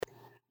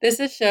This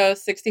is show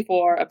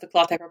 64 of the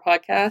Cloth Diaper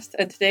podcast,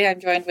 and today I'm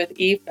joined with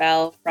Eve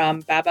Bell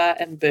from Baba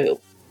and Boo.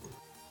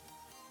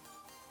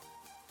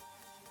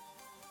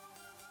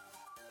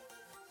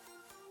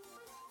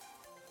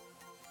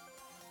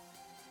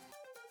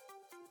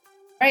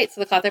 All right,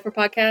 so the Cloth Diaper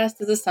podcast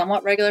is a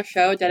somewhat regular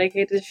show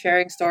dedicated to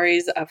sharing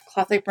stories of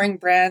cloth diapering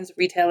brands,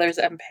 retailers,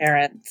 and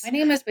parents. My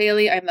name is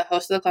Bailey. I'm the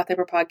host of the Cloth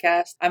Diaper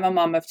podcast. I'm a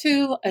mom of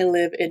two. I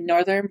live in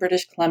northern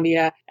British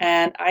Columbia,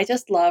 and I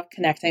just love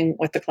connecting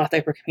with the cloth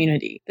diaper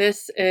community.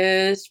 This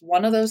is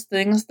one of those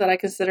things that I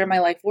consider my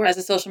life work. As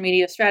a social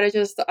media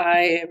strategist,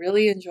 I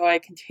really enjoy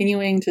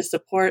continuing to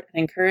support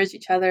and encourage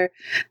each other,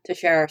 to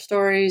share our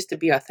stories, to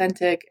be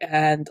authentic,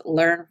 and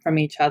learn from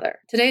each other.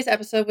 Today's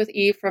episode with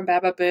Eve from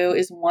Baba Boo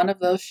is one of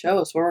those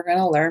shows where we're going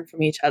to learn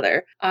from each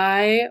other.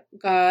 I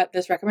got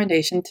this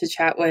recommendation to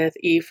chat with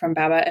Eve from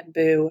Baba and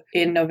Boo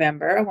in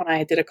November when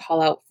I did a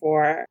call out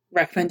for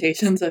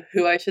recommendations of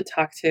who I should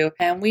talk to.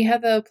 And we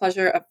had the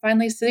pleasure of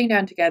finally sitting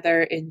down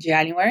together in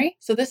January.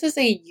 So this is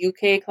a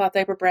UK cloth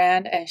diaper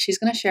brand, and she's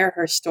going to share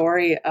her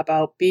story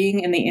about being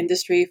in the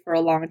industry for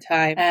a long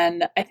time.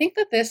 And I think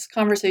that this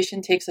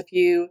conversation takes a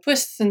few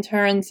twists and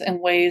turns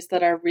in ways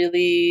that are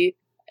really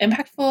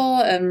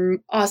impactful and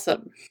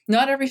awesome.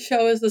 Not every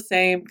show is the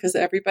same because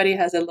everybody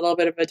has a little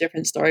bit of a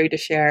different story to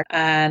share.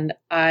 And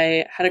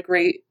I had a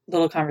great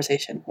little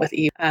conversation with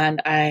Eve,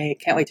 and I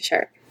can't wait to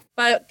share it.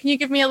 But can you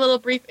give me a little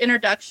brief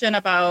introduction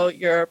about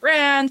your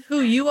brand,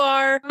 who you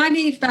are? I'm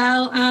Eve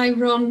Bell. I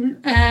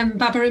run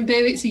Baba and Boo.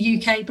 It's a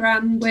UK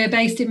brand. We're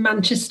based in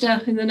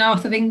Manchester in the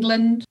north of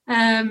England.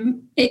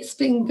 It's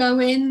been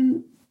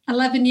going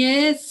 11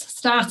 years.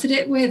 Started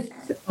it with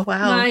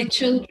my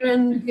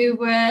children who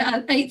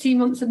were 18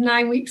 months and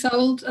 9 weeks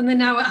old, and they're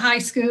now at high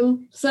school.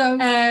 So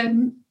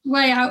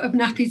way out of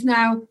nappies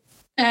now.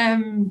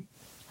 That's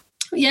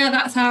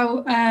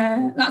how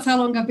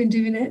long I've been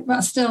doing it, but I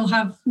still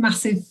have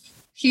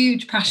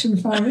huge passion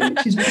for it.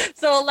 Which is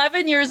So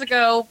 11 years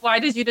ago, why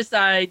did you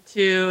decide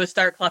to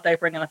start cloth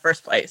diapering in the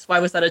first place? Why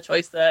was that a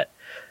choice that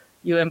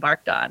you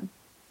embarked on?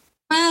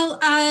 Well,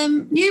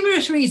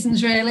 numerous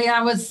reasons, really.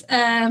 I was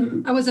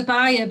a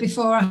buyer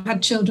before I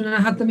had children, and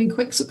I had them in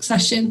quick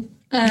succession.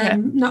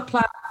 Not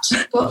planned,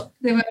 but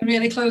they were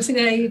really close in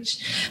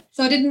age.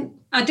 So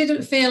I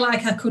didn't feel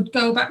like I could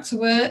go back to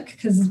work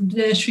because of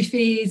nursery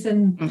fees,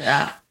 and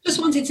just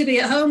wanted to be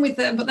at home with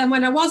them. But then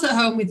when I was at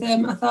home with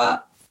them, I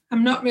thought,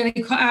 I'm not really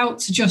cut out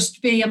to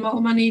just be a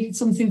mom. I needed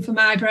something for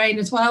my brain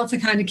as well to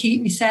kind of keep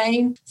me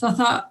sane. So I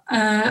thought,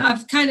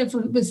 I've kind of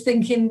was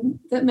thinking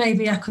that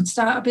maybe I could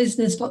start a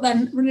business, but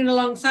then running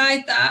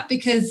alongside that,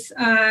 because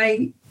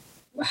I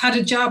had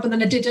a job and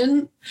then I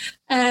didn't,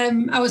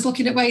 I was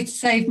looking at ways to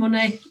save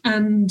money.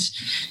 And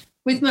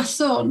with my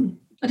son,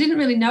 I didn't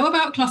really know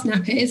about cloth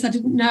nappies. I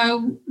didn't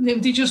know,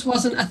 they just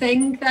wasn't a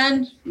thing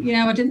then.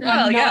 I didn't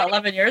know.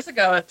 11 years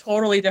ago, a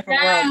totally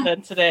different world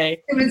than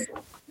today. There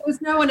was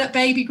no one at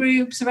baby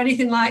groups or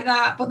anything like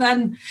that. But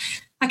then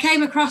I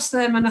came across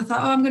them and I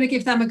thought, I'm going to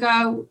give them a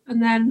go. And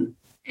then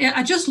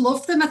I just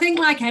loved them. I think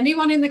like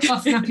anyone in the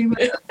cloth nappy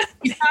world,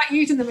 you start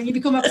using them and you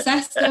become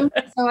obsessed with them.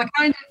 So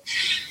I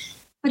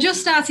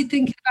just started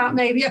thinking about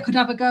maybe I could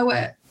have a go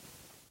at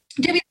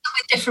doing them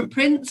with different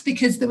prints,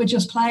 because they were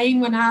just plain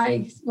when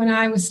I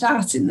was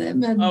starting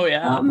them. And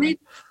it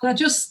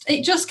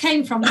just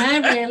came from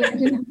there, really. I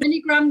didn't have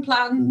any grand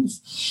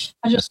plans.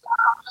 I just thought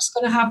I'm just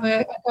going to have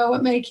a go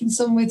at making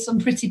some with some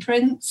pretty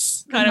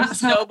prints. Kind of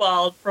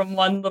snowballed from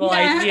one little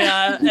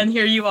idea, and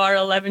here you are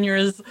 11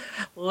 years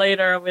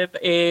later with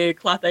a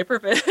cloth diaper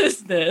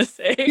business.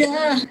 Eh?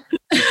 Yeah.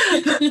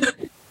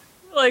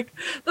 Like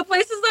the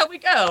places that we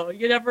go,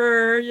 you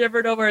never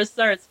know where it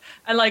starts.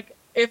 And like,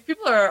 if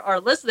people are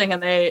listening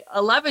and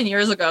 11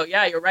 years ago,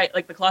 yeah, you're right.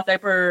 Like the cloth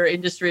diaper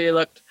industry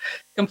looked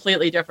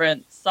completely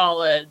different.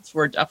 Solids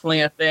were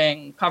definitely a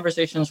thing.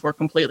 Conversations were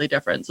completely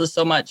different.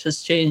 So much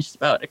has changed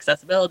about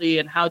accessibility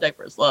and how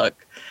diapers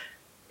look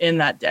in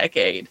that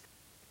decade.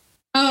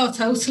 Oh,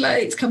 totally.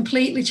 It's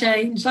completely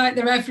changed. Like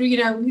they're our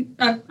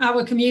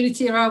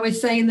community are always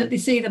saying that they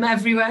see them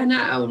everywhere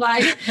now.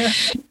 Like,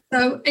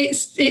 so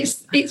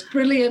it's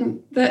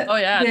brilliant that. Oh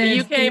yeah, the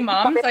UK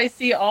moms I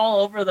see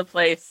all over the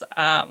place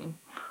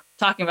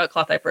talking about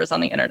cloth diapers on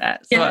the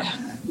internet. So,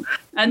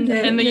 and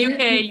in the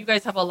UK, you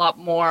guys have a lot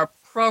more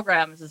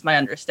programs, is my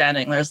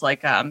understanding. There's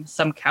like some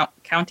states,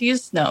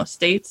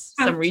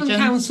 some regions. Some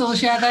councils,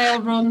 they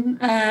all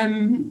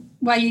run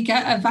where you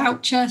get a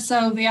voucher.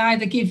 So they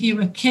either give you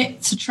a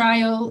kit to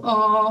trial,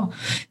 or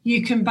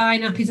you can buy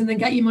nappies and then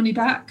get your money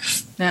back.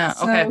 Yeah,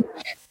 okay. So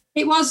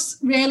it was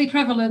really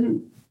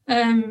prevalent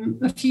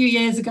a few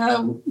years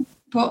ago,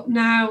 but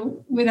now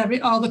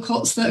with all the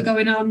cuts that are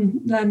going on,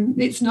 then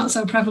it's not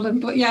so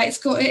prevalent. But yeah, it's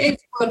good.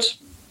 It's good.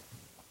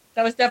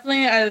 That was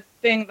definitely a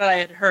thing that I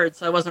had heard,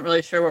 so I wasn't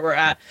really sure where we're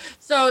at.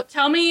 So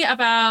tell me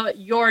about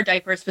your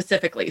diaper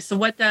specifically. So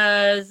what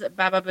does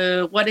Baba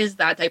Boo, what is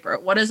that diaper?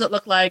 What does it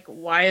look like?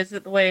 Why is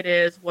it the way it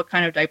is? What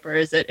kind of diaper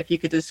is it? If you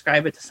could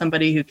describe it to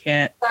somebody who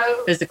can't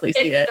physically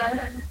see it.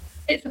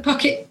 It's a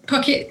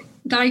pocket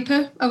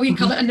diaper. Oh, we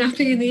call it a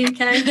nappy in the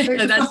UK.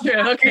 So that's true.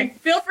 Okay.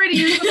 Feel free to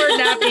use the word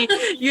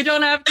nappy. You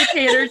don't have to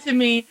cater to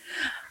me.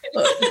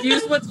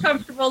 Use what's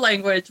comfortable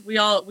language. We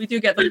do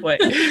get the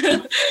point.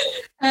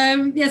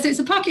 So it's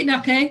a pocket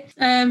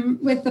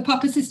nappy with the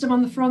popper system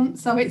on the front.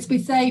 So we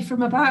say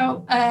from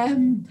about,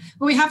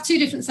 we have two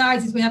different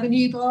sizes. We have a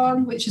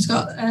newborn, which has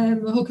got a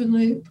hook and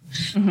loop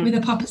with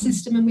a popper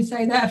system. And we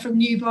say there from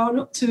newborn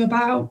up to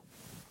about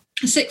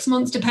 6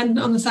 months, dependent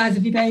on the size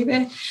of your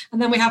baby.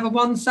 And then we have a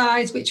one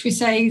size, which we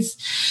say is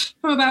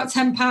from about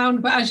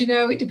 £10. But as you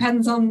know, it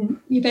depends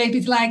on your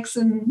baby's legs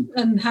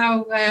and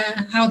how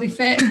they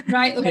fit,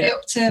 right the way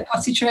up to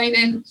potty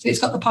training. So it's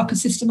got the popper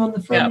system on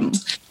the front.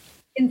 Yep.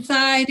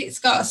 Inside, it's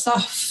got a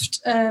soft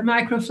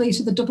micro fleece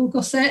with a double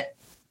gusset.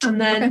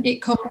 And then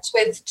it comes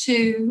with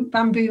 2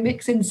 bamboo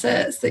mix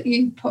inserts that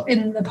you put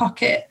in the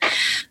pocket.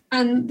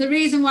 And the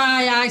reason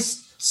why I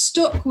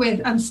stuck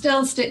with and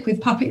still stick with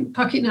pocket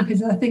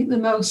nappies, I think the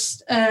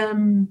most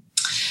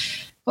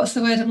what's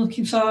the word I'm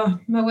looking for?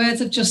 My words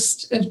have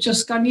just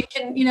gone. You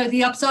can,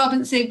 the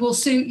absorbency will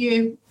suit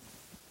you.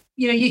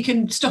 You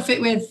can stuff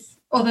it with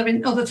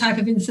other type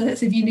of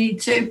inserts if you need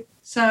to.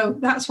 So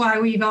that's why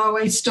we've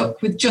always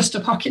stuck with just a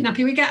pocket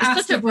nappy. We get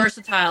asked such a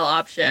versatile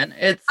option.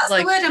 That's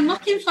the word I'm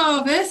looking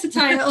for,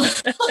 versatile.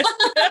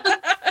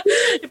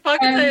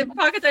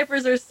 Pocket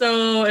diapers are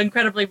so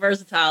incredibly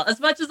versatile. As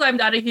much as I'm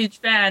not a huge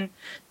fan,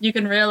 you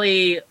can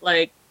really,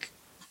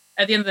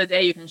 at the end of the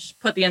day, you can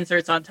put the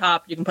inserts on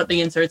top, you can put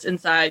the inserts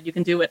inside, you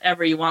can do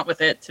whatever you want with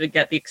it to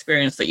get the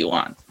experience that you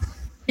want.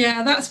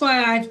 Yeah, that's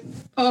why I've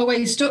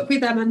always stuck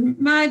with them. And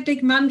my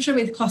big mantra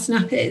with cloth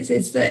nappies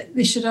is that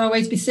they should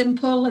always be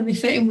simple and they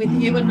fit in with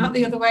you and not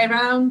the other way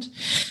around.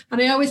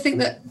 And I always think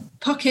that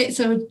pockets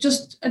are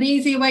just an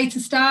easier way to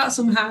start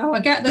somehow. I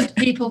get that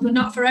they're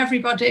not for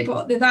everybody,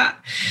 but they're that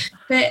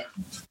bit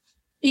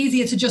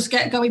easier to just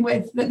get going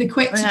with, that they're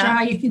quick to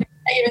dry, get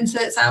your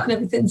inserts out and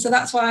everything. So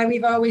that's why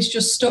we've always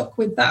just stuck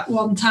with that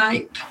one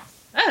type.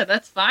 Oh,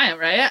 that's fine,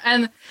 right?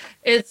 And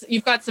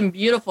you've got some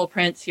beautiful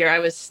prints here. I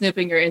was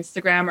snooping your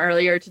Instagram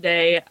earlier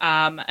today,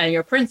 and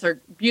your prints are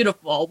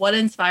beautiful. What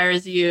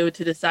inspires you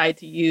to decide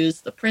to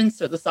use the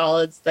prints or the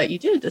solids that you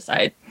do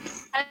decide?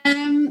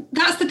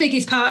 That's the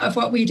biggest part of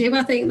what we do.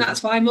 I think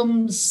that's why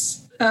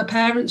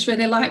parents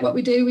really like what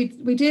we do.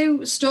 We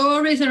do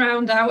stories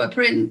around our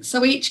prints.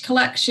 So each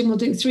collection, we'll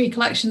do 3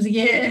 collections a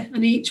year,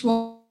 and each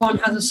one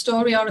has a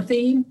story or a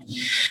theme.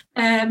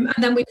 And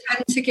then we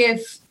tend to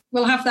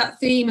we'll have that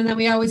theme, and then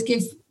we always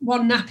give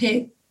one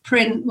nappy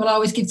print. We'll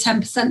always give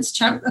 10%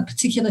 to a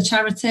particular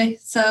charity.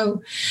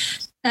 So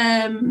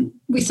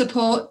we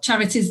support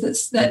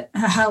charities that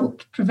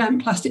help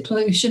prevent plastic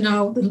pollution,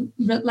 or the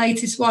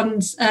latest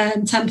ones,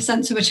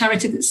 10% to a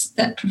charity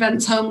that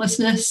prevents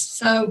homelessness.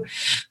 So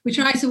we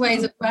try to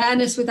raise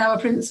awareness with our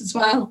prints as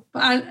well.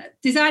 But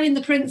designing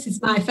the prints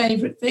is my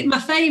favourite thing.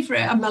 My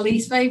favourite and my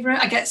least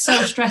favourite. I get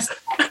so stressed.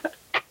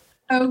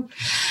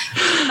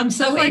 I'm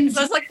so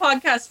that's like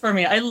podcasts for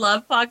me. I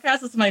love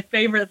podcasts. It's my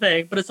favorite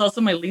thing, but it's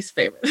also my least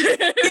favorite.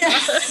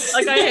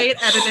 I hate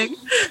editing,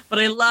 but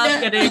I love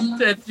getting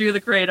to do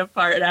the creative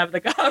part and have the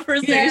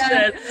conversation.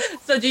 Yeah.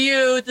 So do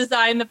you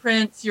design the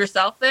prints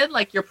yourself then?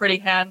 Like you're pretty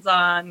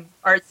hands-on,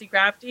 artsy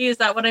crafty? Is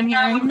that what I'm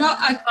hearing? No, I'm not.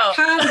 I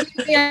can't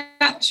do the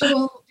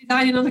actual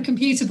designing on a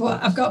computer,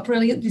 but I've got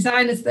brilliant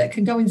designers that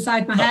can go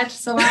inside my head.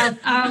 So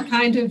I'll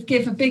kind of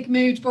give a big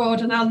mood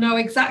board and I'll know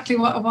exactly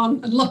what I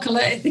want. And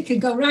luckily they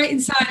can go right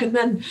inside and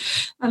then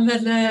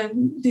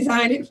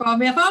design it for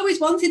me. I've always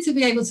wanted to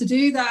be able to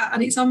do that,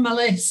 and it's on my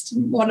list,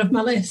 one of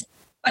my lists.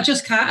 I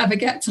just can't ever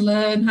get to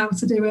learn how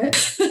to do it.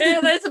 Yeah,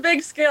 that's a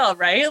big skill,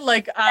 right?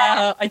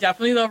 I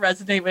definitely will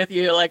resonate with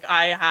you.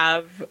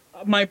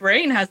 My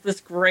brain has this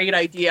great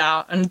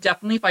idea, and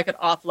definitely if I could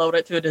offload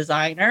it to a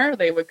designer,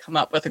 they would come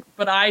up with it.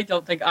 But I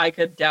don't think I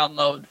could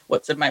download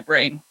what's in my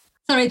brain.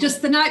 Sorry,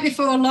 just the night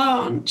before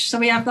launch. So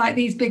we have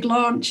these big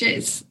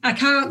launches. I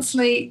can't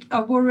sleep.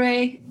 I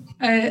worry.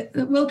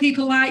 Will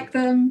people like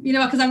them?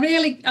 Because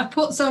I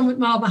put so much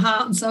more of my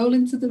heart and soul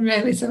into them,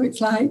 really. So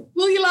it's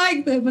will you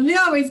like them? And they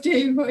always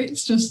do, but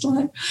it's just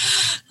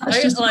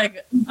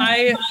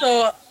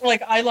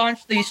I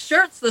launched these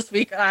shirts this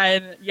week,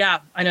 and I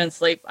didn't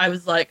sleep. I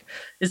was like,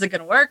 is it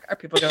going to work? Are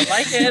people going to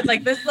like it?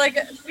 This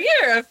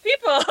fear of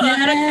people. Yeah.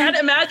 I can't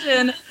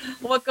imagine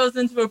what goes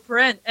into a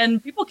print.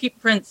 And people keep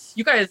prints.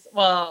 You guys,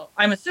 well,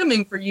 I'm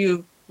assuming for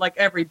you, like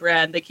every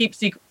brand, they keep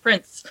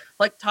prints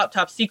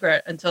top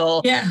secret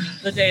until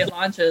the day it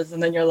launches,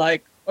 and then you're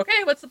like,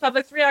 okay, what's the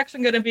public's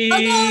reaction going to be?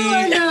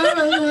 I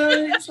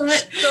know. It's so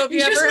have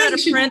you ever had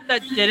a print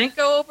that didn't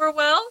go over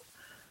well?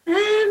 We've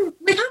had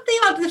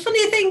the odd. The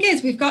funny thing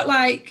is, we've got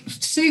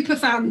super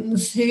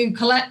fans who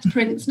collect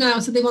prints now,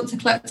 so they want to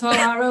collect all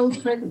our old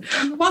prints.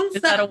 And the ones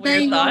that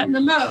they want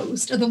the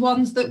most are the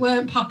ones that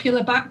weren't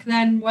popular back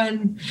then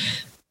when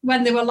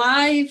they were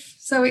live.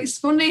 So it's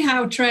funny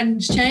how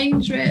trends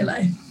change,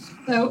 really.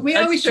 So we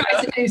always try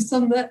to do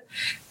some that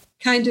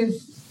kind of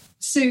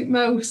suit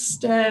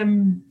most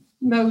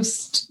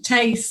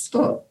tastes,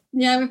 but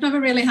Yeah, we've never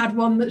really had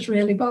one that's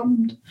really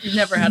bombed. You've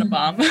never had a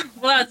bomb.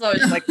 Well, that's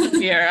always like the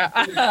fear.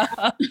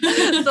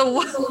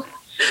 So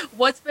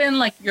what's been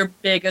like your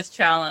biggest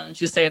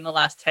challenge, you say, in the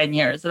last 10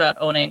 years about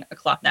owning a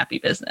cloth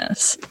nappy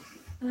business?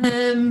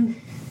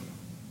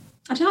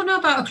 I don't know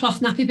about a cloth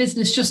nappy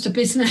business, just a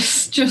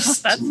business.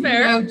 Just that's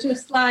fair.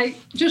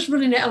 Just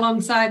running it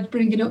alongside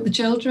bringing up the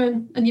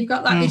children. And you've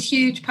got this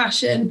huge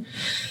passion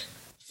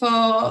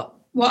for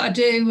what I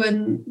do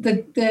and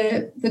the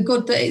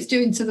good that it's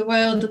doing to the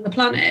world and the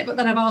planet, but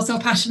then I'm also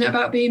passionate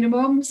about being a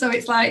mum. So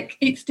it's like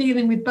it's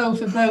dealing with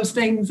both of those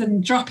things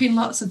and dropping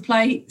lots of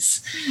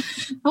plates.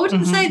 I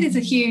wouldn't say there's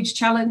a huge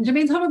challenge. I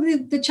mean, probably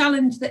the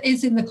challenge that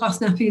is in the cloth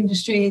nappy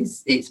industry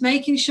is it's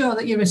making sure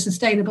that you're as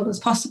sustainable as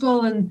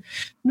possible, and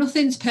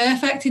nothing's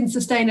perfect in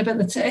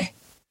sustainability.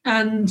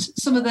 And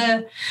some of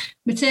the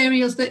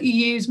materials that you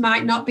use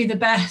might not be the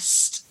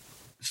best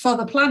for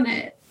the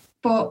planet,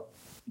 but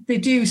they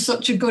do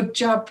such a good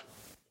job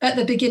at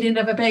the beginning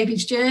of a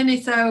baby's journey.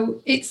 So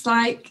it's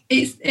like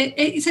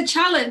it's a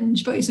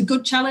challenge, but it's a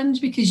good challenge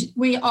because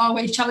we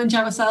always challenge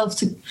ourselves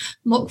to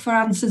look for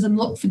answers and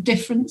look for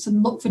difference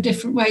and look for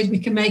different ways we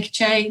can make a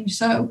change.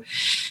 So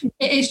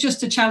it is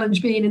just a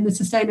challenge being in the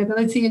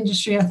sustainability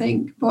industry, I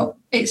think, but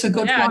it's a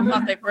good one.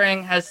 Cloth They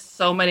Bring has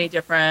so many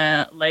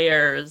different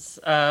layers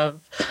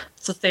of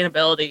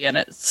sustainability, and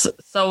it's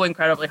so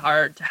incredibly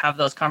hard to have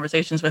those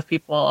conversations with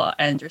people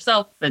and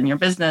yourself and your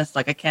business.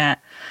 Like I can't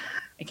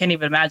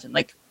even imagine.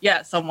 Like,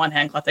 yes, on one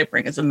hand, Cloth They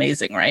Bring is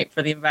amazing, right,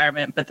 for the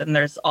environment, but then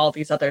there's all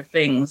these other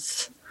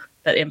things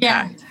that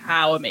impact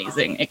how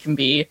amazing it can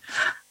be.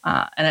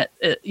 And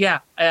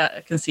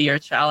I can see your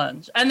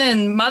challenge. And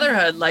then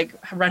motherhood, like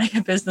running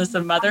a business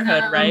of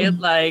motherhood, right?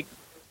 Like,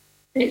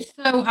 it's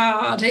so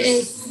hard. It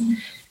is.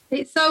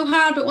 It's so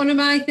hard, but one of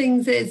my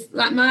things is,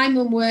 like, my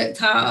mum worked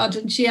hard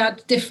and she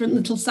had different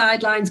little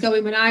sidelines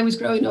going when I was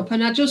growing up.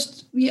 And I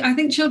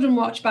think children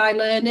watch by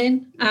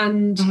learning.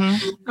 And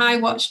I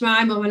watched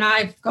my mum, and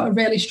I've got a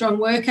really strong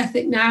work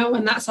ethic now.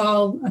 And that's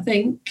all I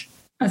think.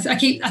 I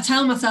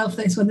tell myself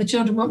this when the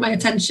children want my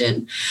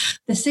attention.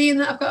 They're seeing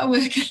that I've got a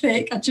work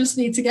ethic. I just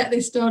need to get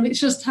this done. It's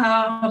just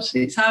hard.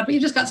 It's hard, but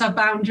you just got to have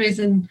boundaries.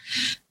 And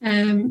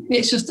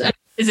it's just...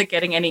 Is it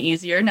getting any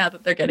easier now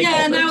that they're getting older?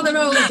 Yeah, now they're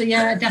older,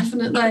 yeah,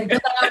 definitely. But then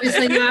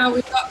obviously now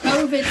we've got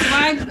COVID. So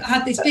I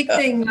had this big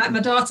thing, like my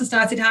daughter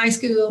started high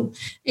school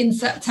in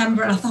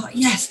September, and I thought,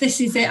 yes,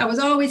 this is it. I was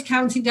always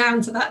counting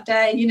down to that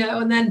day,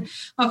 and then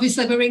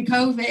obviously we're in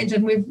COVID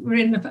and we're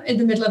in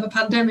the middle of a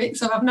pandemic.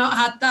 So I've not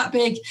had that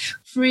big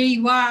free,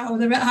 wow,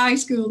 they're at high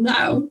school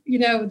now.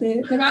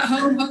 They're at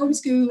home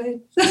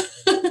homeschooling.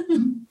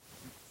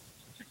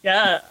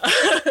 Yeah,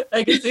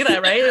 I can see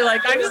that, right? You're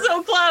like, I'm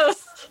so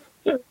close.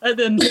 And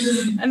then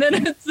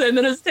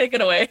it's taken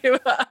away.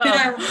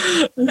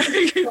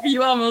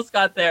 You almost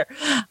got there.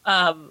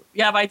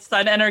 My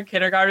son entered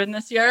kindergarten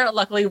this year.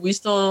 Luckily, we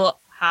still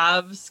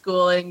have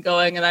schooling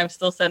going, and I'm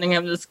still sending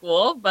him to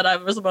school. But I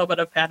was a moment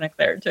of panic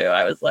there too.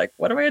 I was like,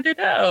 "What am I gonna do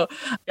now?"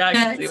 Yeah, I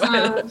can see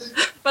why.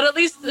 But at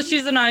least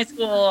she's in high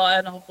school,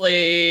 and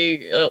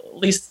hopefully, at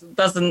least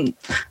doesn't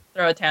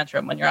throw a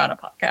tantrum when you're on a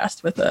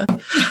podcast with a...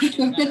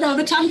 No,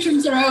 the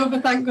tantrums are over,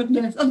 thank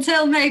goodness.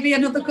 Until maybe I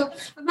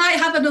might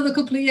have another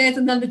couple of years,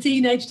 and then the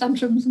teenage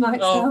tantrums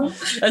might start.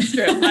 That's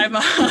true.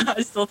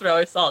 I still throw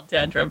a solid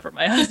tantrum for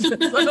my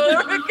husband. So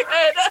we're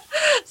good.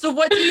 So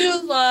what do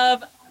you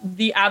love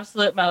the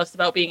absolute most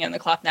about being in the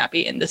cloth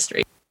nappy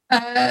industry?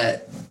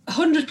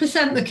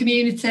 100% the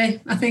community.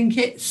 I think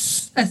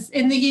it's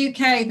in the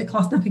UK, the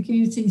cloth nappy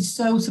community is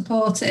so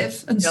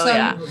supportive, and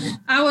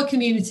our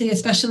community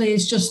especially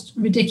is just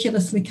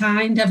ridiculously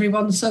kind.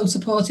 Everyone's so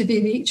supportive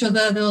of each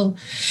other.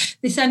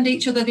 They send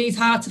each other these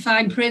hard to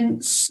find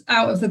prints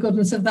out of the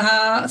goodness of their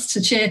hearts to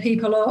cheer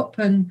people up,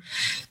 and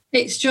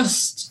it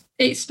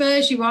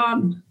spurs you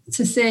on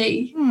to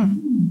see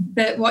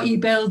that what you're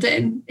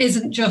building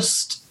isn't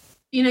just,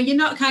 you're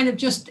not kind of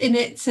just in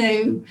it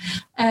to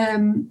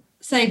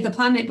save the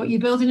planet, but you're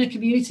building a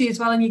community as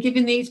well, and you're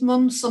giving these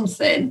mums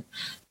something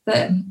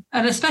and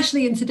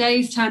especially in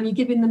today's time, you're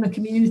giving them a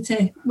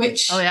community,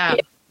 which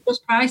is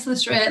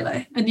priceless,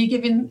 really. And you're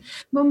giving...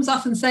 Mums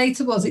often say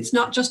to us, it's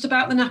not just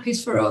about the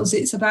nappies for us,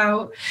 it's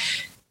about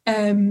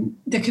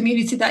the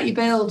community that you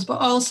build, but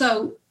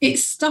also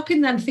it's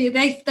stopping them feel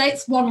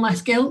it's one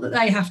less guilt that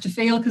they have to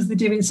feel because they're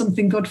doing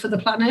something good for the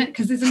planet,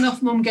 because there's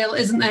enough mum guilt,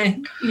 isn't there?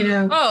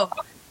 Oh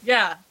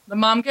yeah, the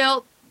mom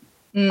guilt.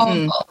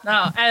 No,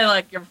 and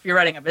like if you're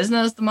running a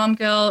business, the mom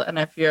guilt, and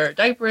if you're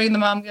diapering, the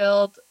mom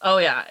guilt. Oh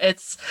yeah,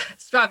 it's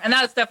strong, and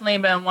that's definitely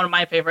been one of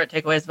my favorite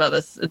takeaways about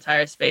this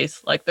entire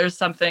space. Like, there's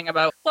something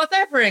about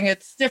diapering,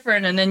 it's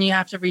different, and then you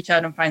have to reach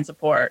out and find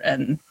support,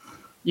 and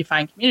you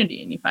find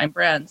community, and you find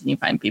brands, and you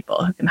find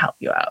people who can help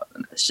you out,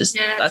 and it's just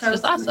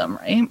just awesome,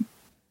 right?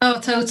 Oh,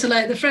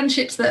 totally. The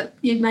friendships that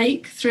you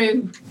make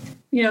through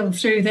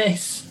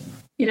this.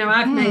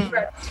 I've made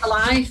friends for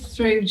life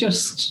through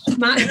just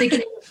my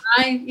beginning of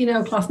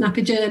my, cloth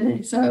nappy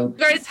journey. So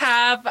you guys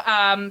have,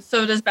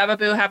 so does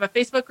Bababoo have a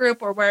Facebook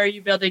group, or where are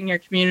you building your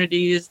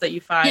communities that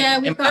you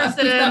find in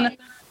person?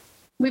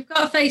 We've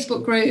got a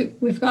Facebook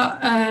group. We've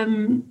got a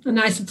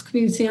nice little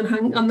community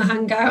on the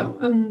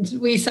Hangout, and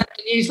we send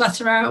a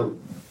newsletter out.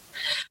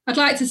 I'd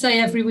like to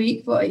say every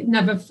week, but it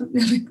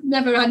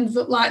never ends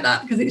up like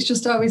that because it's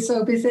just always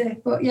so busy.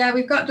 But yeah,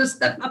 we've got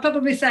I'd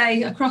probably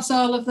say across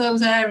all of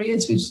those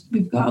areas,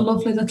 we've got a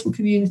lovely little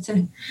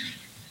community.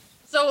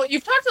 So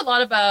you've talked a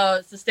lot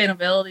about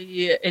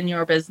sustainability in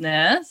your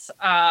business.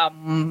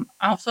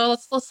 So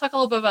let's talk a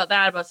little bit about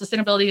that, about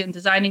sustainability and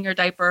designing your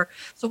diaper.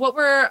 So what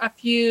were a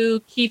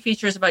few key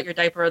features about your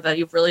diaper that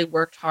you've really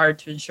worked hard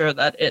to ensure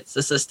that it's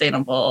a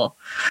sustainable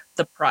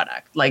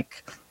product?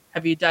 Like,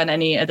 have you done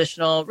any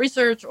additional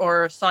research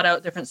or sought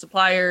out different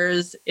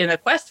suppliers in a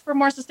quest for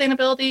more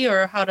sustainability,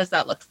 or how does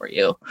that look for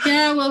you?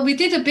 Yeah, well, we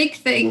did a big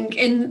thing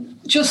in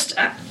just...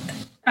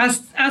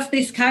 As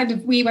this kind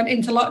of, we went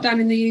into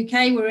lockdown in the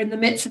UK, we were in the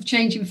midst of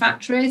changing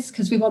factories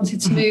because we wanted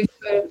to move.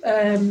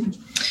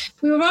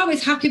 We were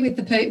always happy with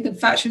the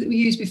factory that we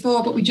used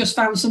before, but we just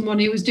found someone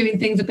who was doing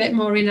things a bit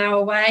more in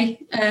our way.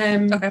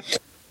 Okay.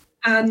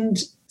 And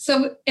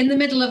so in the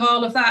middle of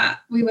all of that,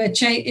 we were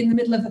in the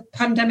middle of a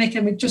pandemic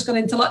and we'd just gone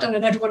into lockdown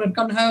and everyone had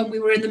gone home. We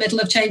were in the middle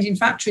of changing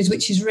factories,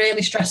 which is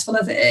really stressful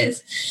as it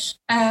is.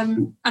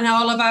 And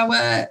all of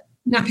our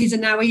nappies are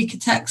now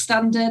Ecotech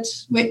standard,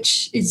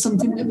 which is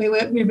something that we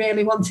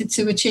really wanted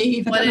to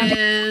achieve. What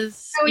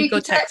is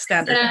Ecotech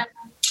standard?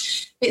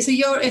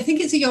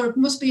 It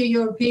must be a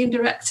European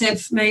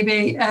directive,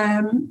 maybe,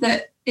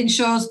 that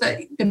ensures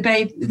that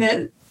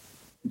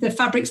the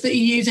fabrics that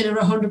you're using are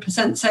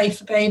 100% safe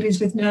for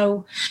babies with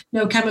no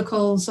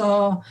chemicals,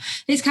 or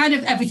it's kind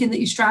of everything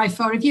that you strive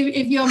for. If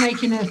you're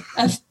making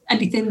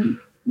anything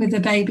with a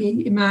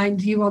baby in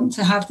mind, you want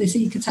to have this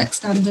Ecotech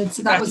standard.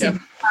 So that was a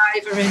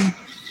driver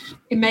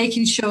in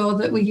making sure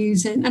that we're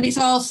using, and it's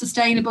all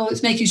sustainable.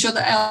 It's making sure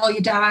that all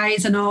your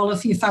dyes and all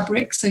of your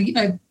fabrics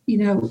are,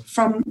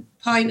 from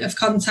point of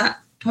contact,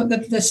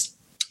 this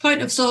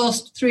point of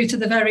source through to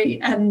the very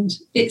end,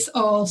 it's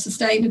all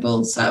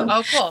sustainable. So,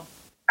 cool.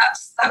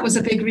 That was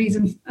a big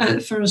reason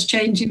for us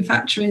changing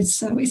factories.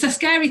 So it's a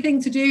scary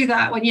thing to do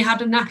that when you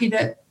had a nappy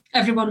that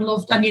everyone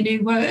loved and you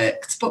knew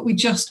worked, but we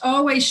just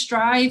always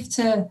strive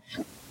to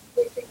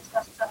do things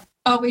better,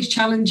 always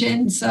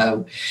challenging.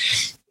 So,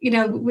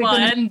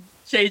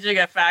 changing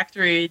a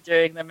factory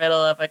during the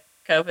middle of a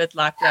COVID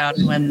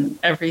lockdown when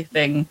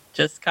everything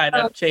just kind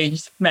of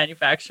changed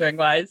manufacturing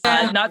wise.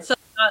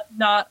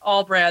 Not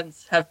all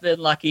brands have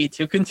been lucky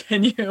to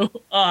continue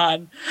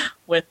on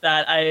with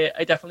that.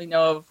 I definitely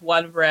know of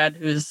one brand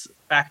whose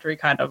factory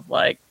kind of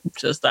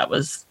that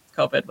was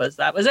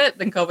it.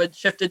 Then COVID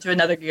shifted to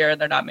another gear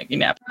and they're not making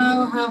napkins.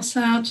 Oh, how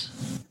sad.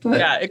 But,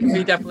 yeah, it can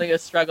be definitely a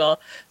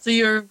struggle. So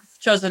you've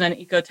chosen an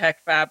Ecotech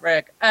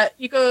fabric.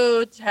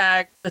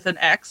 Ecotech with an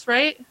X,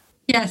 right?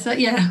 Yes,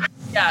 yeah.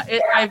 Yeah,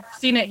 I've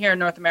seen it here in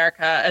North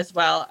America as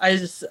well. I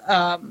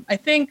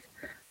think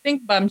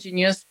Bum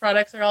Genius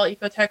products are all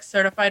Ecotech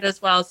certified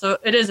as well. So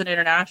it is an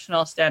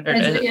international standard.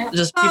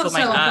 Just people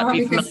might not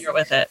be familiar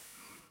with it.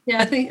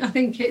 Yeah, I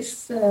think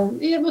it's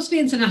it must be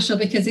international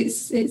because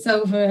it's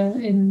over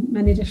in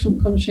many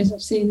different countries.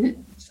 I've seen it.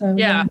 So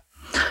yeah.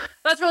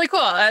 That's really cool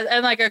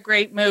and like a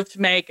great move to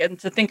make and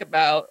to think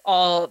about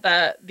all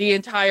that, the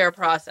entire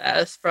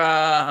process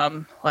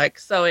from like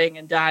sewing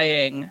and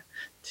dyeing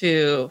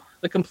to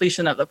the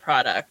completion of the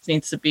product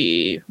needs to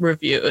be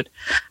reviewed.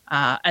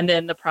 And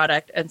then the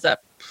product ends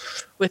up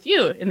with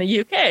you in the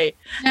UK.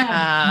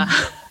 Yeah.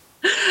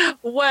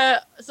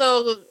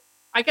 So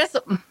I guess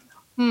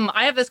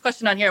I have this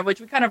question on here, which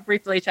we kind of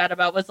briefly chat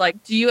about, was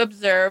like, do you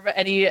observe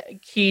any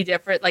key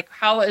different, like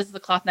how is the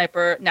cloth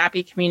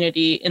nappy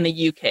community in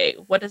the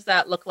UK? What does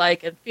that look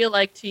like and feel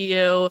like to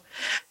you?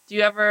 Do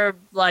you ever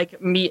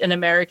like meet an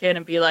American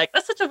and be like,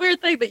 that's such a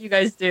weird thing that you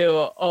guys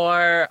do?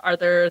 Or are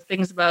there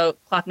things about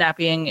cloth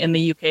napping in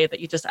the UK that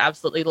you just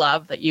absolutely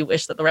love that you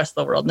wish that the rest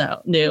of the world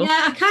knew?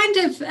 Yeah, I kind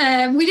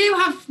of,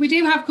 we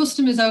do have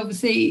customers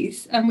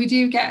overseas and we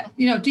do get,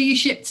 do you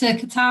ship to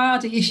Qatar?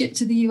 Do you ship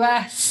to the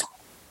US?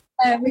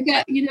 We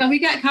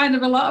get kind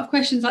of a lot of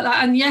questions like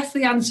that. And yes,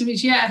 the answer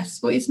is yes,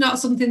 but it's not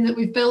something that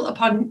we've built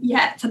upon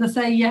yet. And I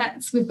say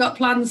yes, we've got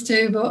plans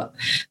to, but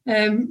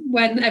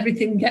when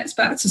everything gets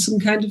back to some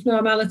kind of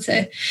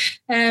normality.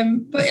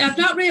 But I've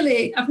not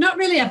really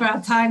ever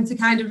had time to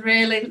kind of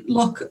really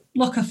look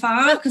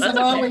afar because I'm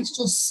always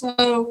just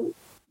so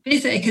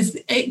busy because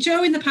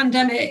during the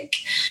pandemic,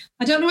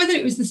 I don't know whether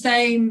it was the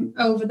same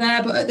over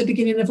there, but at the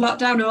beginning of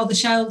lockdown, all the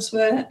shelves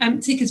were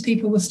empty because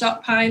people were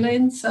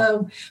stockpiling.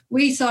 So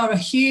we saw a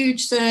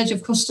huge surge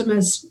of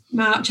customers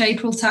March,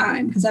 April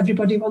time because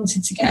everybody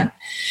wanted to get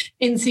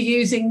into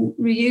using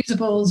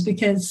reusables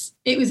because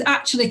it was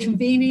actually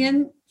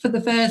convenient for the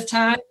first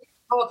time.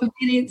 More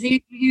convenient to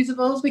use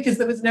reusables because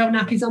there was no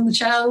nappies on the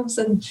shelves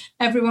and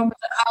everyone was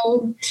at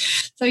home.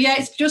 So yeah,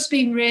 it's just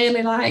been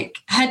really like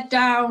head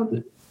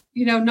down,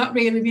 not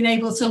really been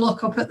able to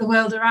look up at the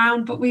world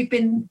around, but we've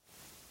been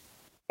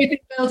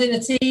building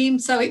a team.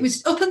 So it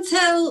was up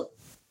until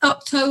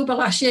October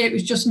last year, it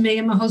was just me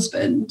and my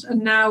husband.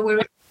 And now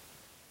we're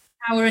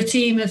a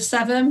team of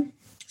 7.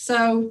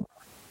 So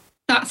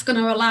that's going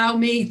to allow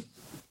me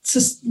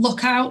to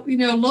look out,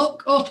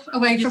 look up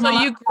away from.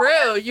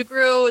 So you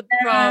grew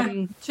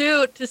from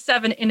 2 to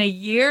 7 in a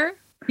year.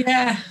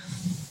 Yeah.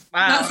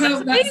 Wow,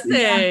 that's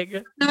amazing. Yeah.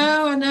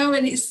 No, I know,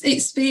 and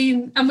it's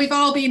been, and we've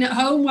all been at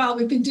home while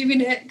we've been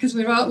doing it because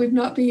we've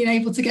not been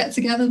able to get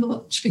together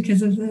much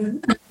because of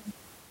the.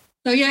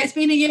 So yeah, it's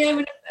been a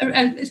year,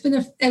 and it's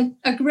been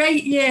a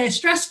great year,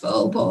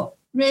 stressful, but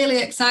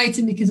really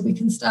exciting because we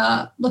can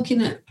start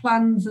looking at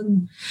plans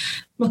and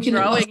looking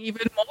growing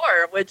even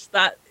more, which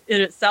that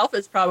in itself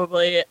is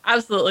probably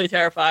absolutely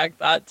terrifying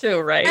thought too,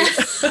 right?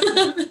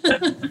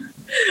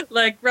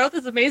 Like, growth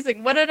is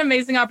amazing. What an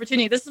amazing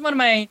opportunity. This is one of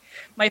my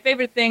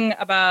favorite thing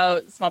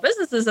about small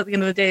businesses at the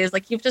end of the day is,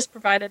 like, you've just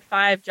provided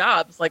 5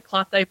 jobs. Like,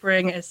 cloth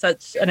diapering is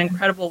such an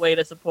incredible way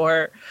to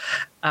support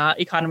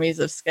economies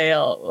of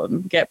scale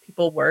and get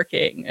people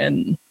working.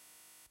 And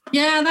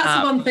yeah,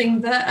 that's one thing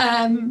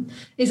that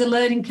is a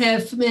learning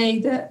curve for me,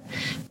 that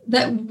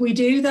we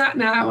do that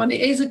now, and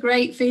it is a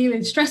great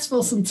feeling.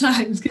 Stressful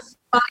sometimes,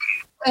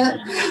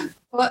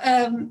 but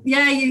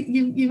yeah,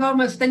 you've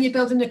almost, then you're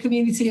building a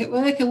community at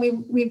work, and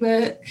we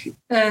work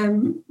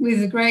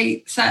with a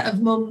great set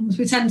of mums.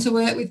 We tend to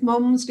work with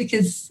mums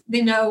because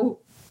they know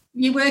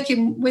you're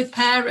working with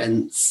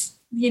parents.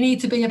 You need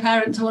to be a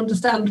parent to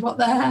understand what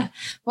they're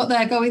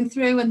going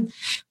through, and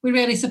we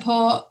really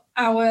support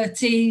our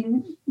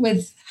team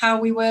with how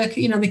we work.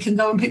 They can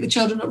go and pick the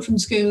children up from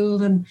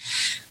school, and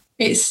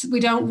we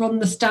don't run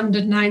the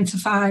standard 9 to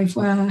 5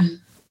 where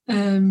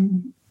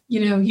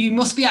you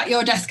must be at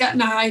your desk at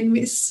 9.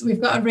 We've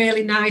got a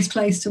really nice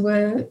place to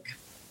work.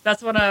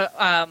 That's one of,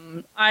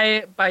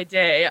 by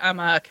day, I'm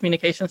a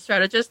communication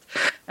strategist,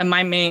 and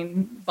my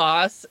main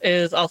boss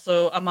is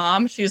also a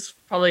mom. She's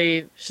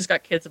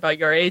got kids about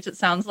your age, it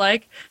sounds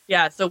like.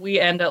 Yeah, so we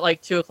end at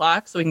like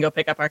 2:00 so we can go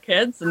pick up our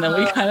kids, and then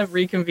we kind of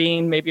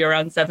reconvene maybe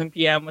around 7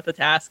 p.m. with a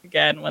task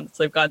again once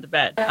they've gone to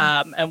bed.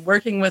 And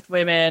working with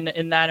women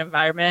in that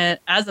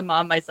environment as a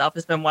mom myself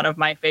has been one of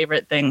my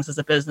favorite things as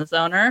a business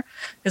owner,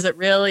 because it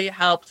really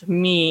helped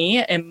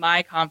me in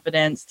my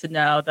confidence to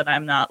know that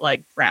I'm not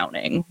like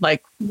drowning.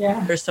 Like,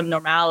 there's some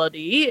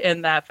normality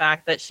in that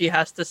fact that she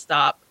has to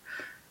stop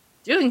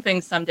doing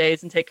things some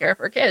days and take care of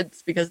her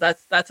kids, because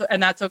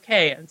that's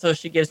okay. And so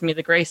she gives me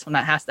the grace when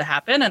that has to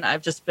happen. And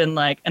I've just been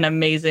like an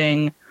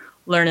amazing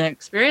learning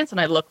experience. And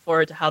I look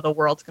forward to how the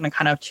world's going to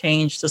kind of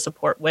change to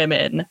support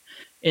women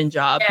in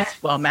jobs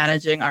while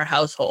managing our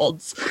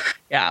households.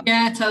 Yeah.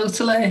 Yeah,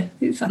 totally.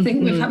 I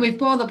think we've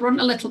bore the brunt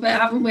a little bit,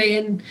 haven't we,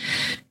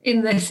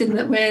 in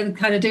that we're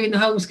kind of doing the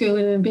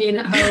homeschooling and being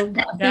at home.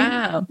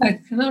 But I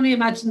can only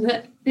imagine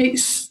that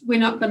we're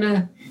not going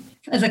to,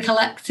 as a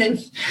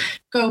collective,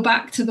 go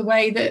back to the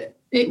way that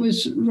it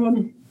was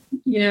run,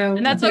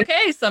 And that's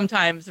okay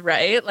sometimes,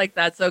 right? Like,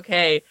 that's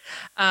okay.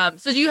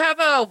 So do you have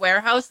a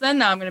warehouse then?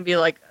 Now I'm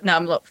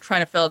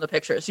trying to fill in the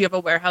picture. So you have a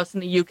warehouse in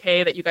the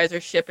UK that you guys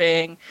are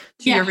shipping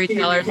to your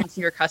retailers and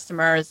to your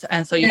customers.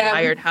 And so you've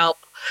hired help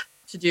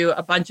to do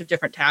a bunch of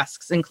different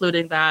tasks,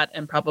 including that,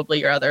 and probably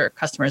your other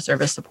customer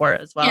service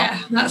support as well.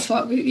 Yeah, that's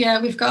what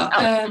we've got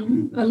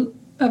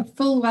a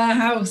full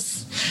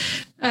warehouse,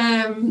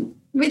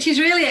 which is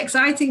really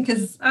exciting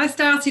because I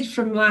started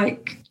from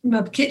like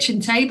my kitchen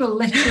table,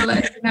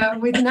 literally,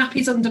 with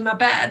nappies under my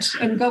bed,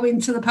 and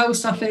going to the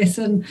post office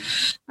and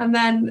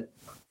then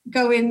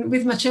going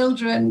with my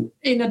children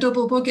in a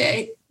double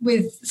buggy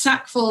with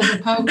sackfuls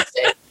of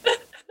post-it,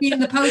 being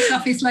the post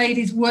office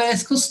lady's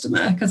worst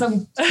customer because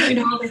I'm putting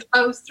all this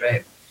post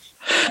through.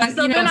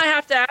 So then I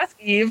have to ask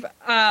Eve,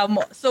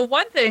 so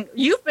one thing,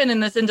 you've been in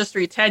this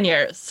industry 10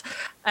 years,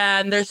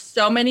 and there's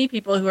so many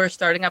people who are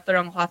starting up their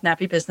own cloth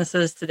nappy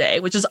businesses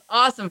today, which is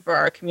awesome for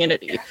our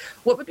community.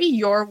 What would be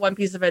your one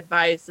piece of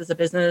advice as a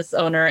business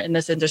owner in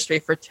this industry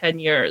for 10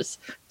 years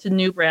to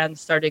new brands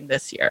starting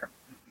this year?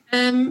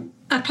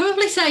 I'd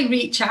probably say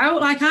reach out.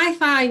 Like, I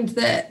find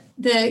that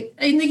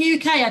in the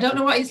UK, I don't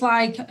know what it's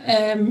like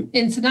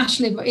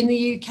internationally, but in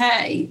the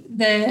UK,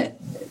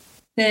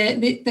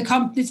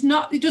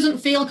 it doesn't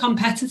feel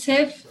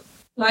competitive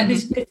like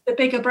the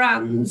bigger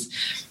brands.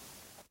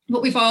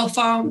 What we've all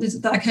found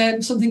is like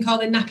something called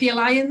the Nappy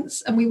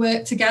Alliance, and we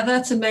work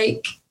together to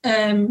make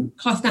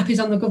cloth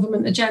nappies on the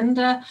government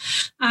agenda,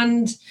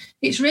 and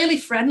it's really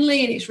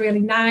friendly and it's really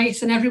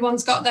nice, and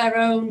everyone's got their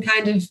own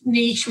kind of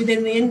niche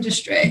within the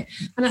industry.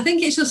 And I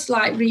think it's just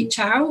like, reach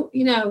out,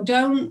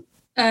 don't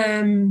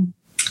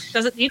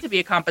doesn't need to be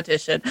a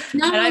competition.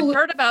 No. And I've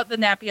heard about the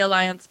Nappy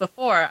Alliance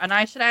before, and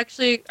I should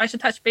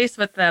touch base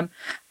with them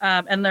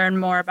and learn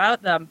more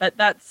about them. But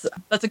that's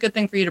a good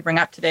thing for you to bring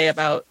up today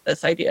about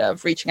this idea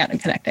of reaching out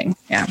and connecting.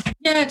 Yeah,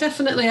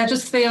 definitely. I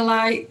just feel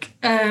like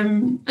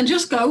and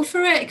just go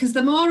for it, because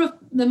the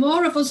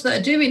more of us that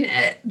are doing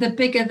it, the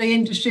bigger the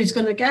industry is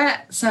going to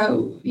get.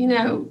 So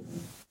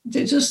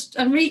just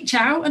reach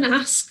out and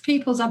ask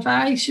people's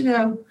advice.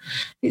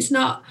 It's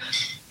not.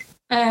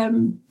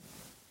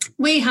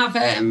 We have,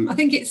 I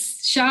think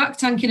it's Shark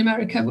Tank in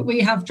America, but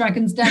we have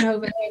Dragon's Den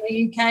over here in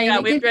the UK. Yeah,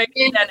 we have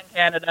Dragon's Den in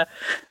Canada.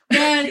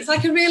 Yeah, it's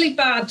like a really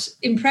bad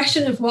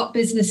impression of what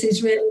business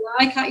is really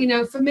like.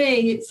 For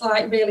me, it's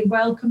like really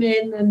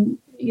welcoming, and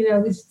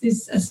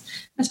there's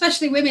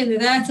especially women, they're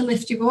there to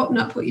lift you up,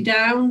 not put you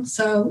down.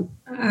 So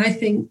I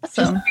think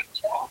awesome.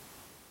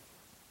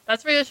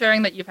 That's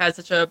reassuring that you've had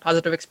such a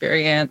positive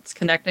experience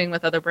connecting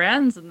with other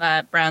brands and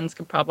that brands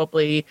could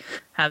probably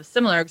have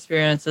similar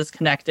experiences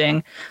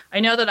connecting. I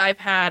know that I've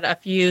had a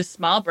few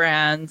small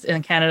brands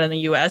in Canada and the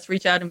US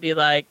reach out and be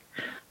like,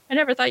 I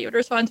never thought you would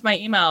respond to my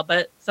email,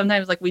 but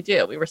sometimes like we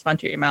do. We respond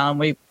to your email and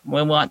we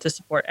want to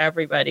support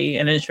everybody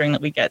and ensuring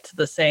that we get to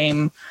the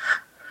same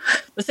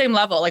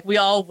level. Like we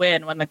all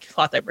win when the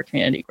cloth diaper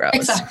community grows.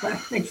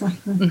 Exactly.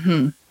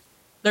 Mm-hmm.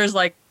 There's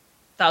like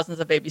thousands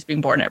of babies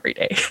being born every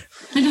day.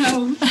 I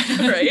know.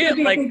 Right?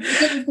 Like,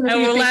 and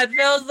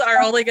landfills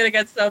are only going to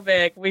get so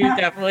big. We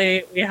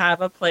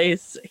have a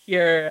place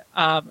here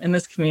in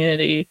this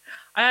community.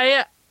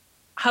 I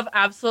have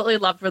absolutely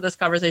loved where this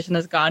conversation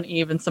has gone,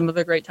 Eve, and some of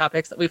the great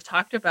topics that we've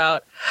talked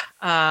about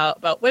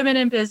women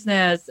in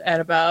business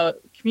and about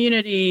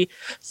community.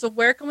 So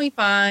where can we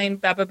find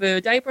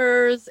Bababoo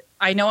diapers?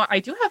 I know I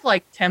do have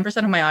like 10%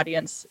 of my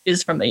audience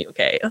is from the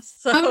UK.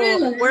 So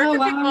where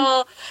can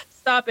people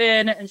stop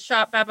in and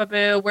shop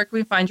Bababoo? Where can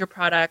we find your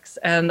products?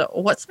 And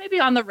what's maybe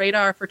on the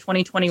radar for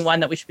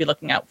 2021 that we should be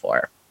looking out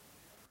for?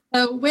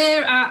 So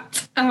we're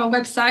at our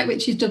website,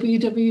 which is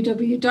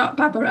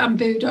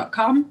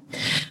www.babaandboo.com.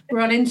 We're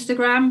on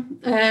Instagram,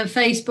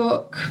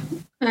 Facebook.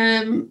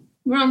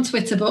 We're on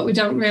Twitter, but we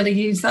don't really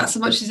use that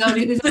so much. There's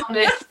only too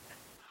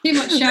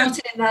much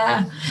shouting in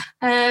there.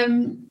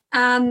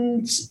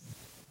 And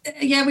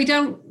yeah, we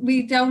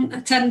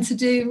don't tend to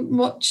do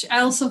much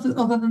else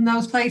other than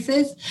those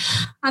places.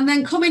 And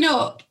then coming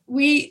up,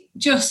 we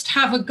just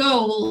have a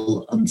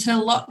goal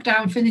until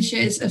lockdown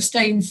finishes of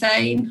staying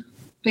sane,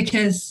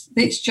 because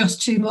it's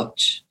just too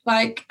much.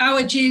 Like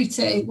our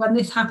duty when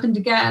this happened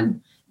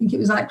again, I think it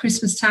was like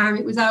Christmas time,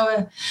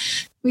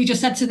 we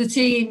just said to the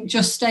team,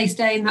 just stay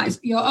sane. That is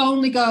your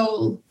only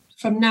goal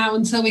from now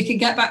until we can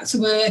get back to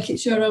work.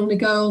 It's your only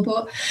goal.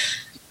 But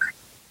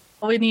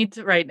all we need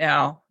to right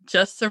now,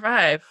 just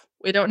survive.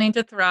 We don't need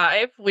to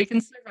thrive. We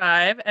can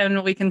survive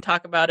and we can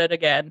talk about it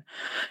again.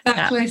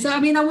 Exactly. Yeah. So, I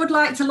mean, I would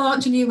like to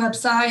launch a new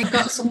website. I've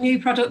got some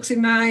new products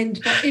in mind.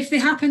 But if they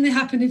happen, they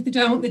happen. If they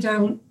don't, they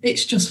don't.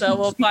 It's just... So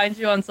we'll find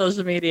you on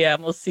social media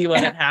and we'll see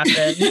when it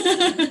happens.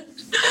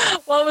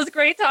 Well, it was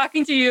great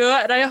talking to you.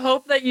 And I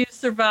hope that you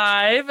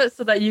survive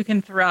so that you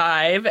can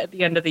thrive at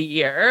the end of the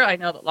year. I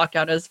know that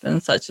lockdown has been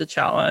such a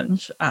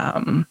challenge.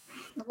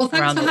 Well,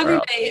 thanks for having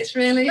me. It's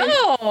really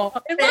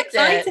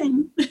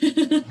exciting.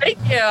 Thank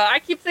you. I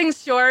keep things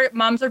short.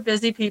 Moms are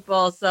busy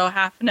people, so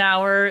half an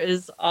hour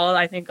is all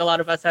I think a lot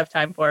of us have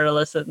time for to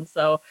listen.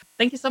 So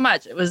thank you so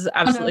much. It was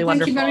absolutely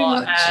wonderful. Thank you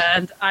very much.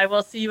 And I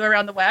will see you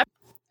around the web.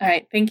 All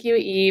right. Thank you,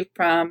 Eve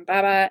from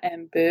Baba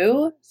and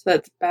Boo. So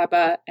that's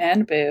Baba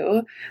and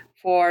Boo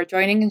for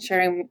joining and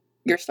sharing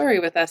your story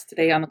with us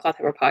today on the Cloth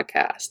Diaper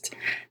Podcast.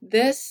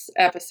 This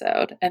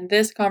episode and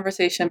this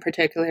conversation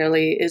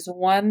particularly is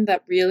one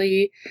that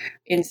really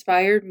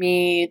inspired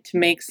me to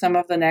make some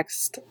of the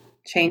next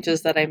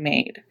changes that I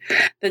made.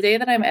 The day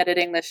that I'm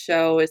editing this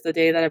show is the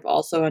day that I've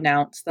also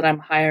announced that I'm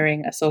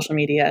hiring a social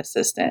media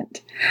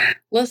assistant.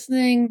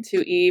 Listening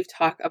to Eve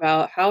talk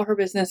about how her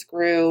business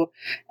grew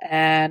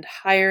and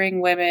hiring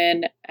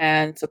women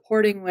and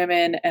supporting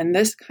women, and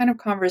this kind of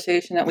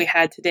conversation that we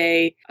had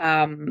today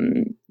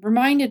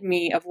reminded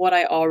me of what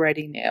I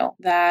already knew,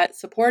 that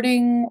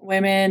supporting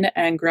women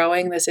and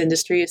growing this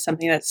industry is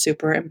something that's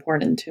super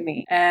important to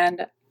me.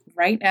 And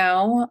right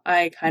now,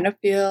 I kind of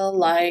feel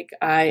like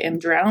I am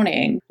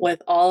drowning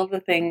with all of the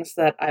things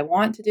that I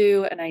want to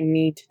do and I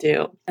need to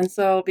do. And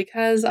so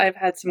because I've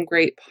had some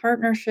great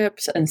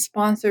partnerships and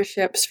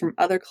sponsorships from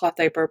other cloth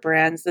diaper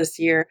brands this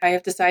year, I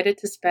have decided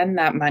to spend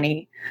that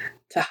money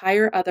to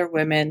hire other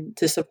women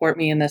to support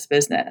me in this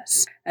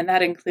business. And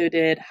that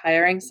included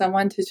hiring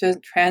someone to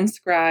just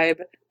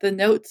transcribe the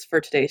notes for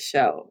today's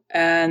show.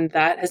 And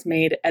that has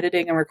made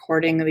editing and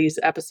recording these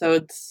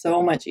episodes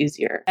so much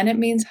easier. And it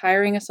means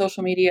hiring a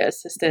social media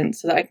assistant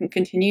so that I can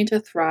continue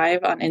to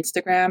thrive on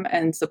Instagram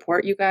and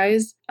support you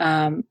guys.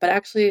 But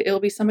actually,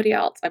 it'll be somebody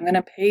else. I'm going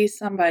to pay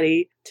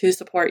somebody to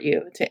support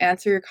you, to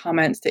answer your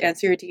comments, to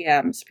answer your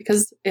DMs,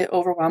 because it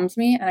overwhelms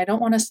me and I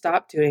don't want to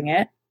stop doing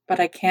it, but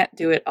I can't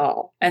do it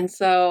all. And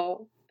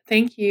so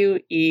thank you,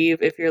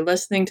 Eve, if you're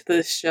listening to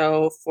this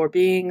show, for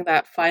being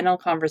that final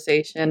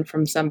conversation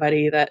from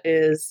somebody that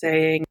is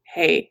saying,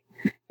 hey,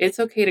 it's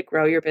okay to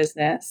grow your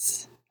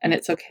business and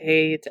it's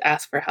okay to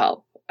ask for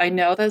help. I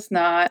know that's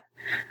not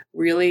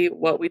really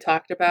what we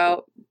talked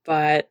about,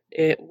 but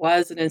it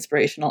was an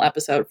inspirational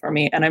episode for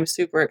me and I'm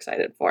super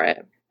excited for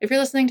it. If you're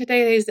listening to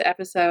today's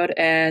episode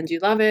and you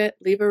love it,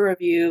 leave a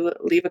review,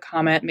 leave a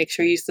comment, make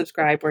sure you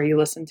subscribe where you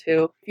listen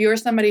to. If you're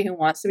somebody who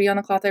wants to be on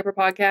the Cloth Diaper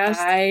Podcast,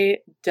 I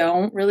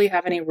don't really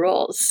have any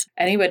rules.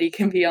 Anybody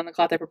can be on the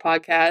Cloth Diaper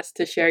Podcast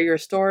to share your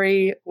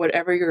story,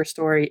 whatever your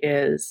story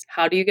is.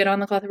 How do you get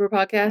on the Cloth Diaper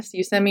Podcast?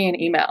 You send me an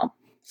email.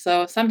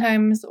 So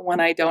sometimes when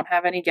I don't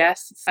have any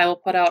guests, I will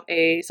put out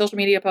a social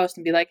media post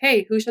and be like,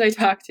 hey, who should I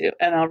talk to?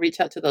 And I'll reach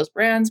out to those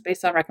brands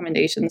based on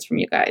recommendations from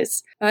you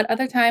guys. But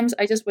other times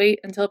I just wait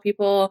until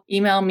people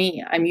email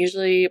me. I'm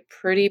usually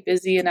pretty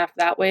busy enough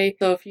that way.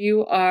 So if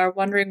you are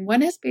wondering,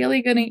 when is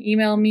Bailey going to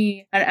email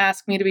me and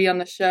ask me to be on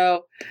the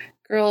show?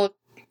 Girl,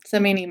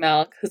 send me an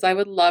email because I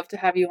would love to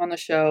have you on the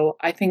show.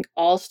 I think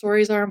all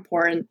stories are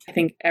important. I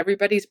think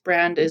everybody's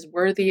brand is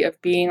worthy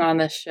of being on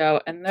this show,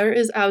 and there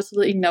is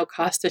absolutely no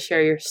cost to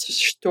share your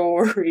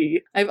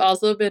story. I've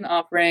also been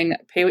offering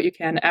pay what you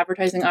can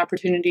advertising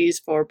opportunities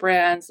for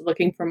brands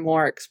looking for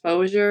more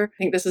exposure. I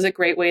think this is a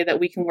great way that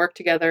we can work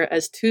together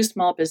as two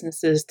small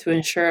businesses to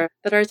ensure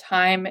that our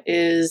time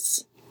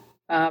is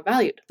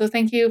valued. So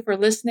thank you for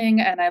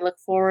listening, and I look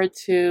forward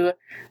to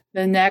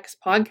the next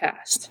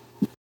podcast.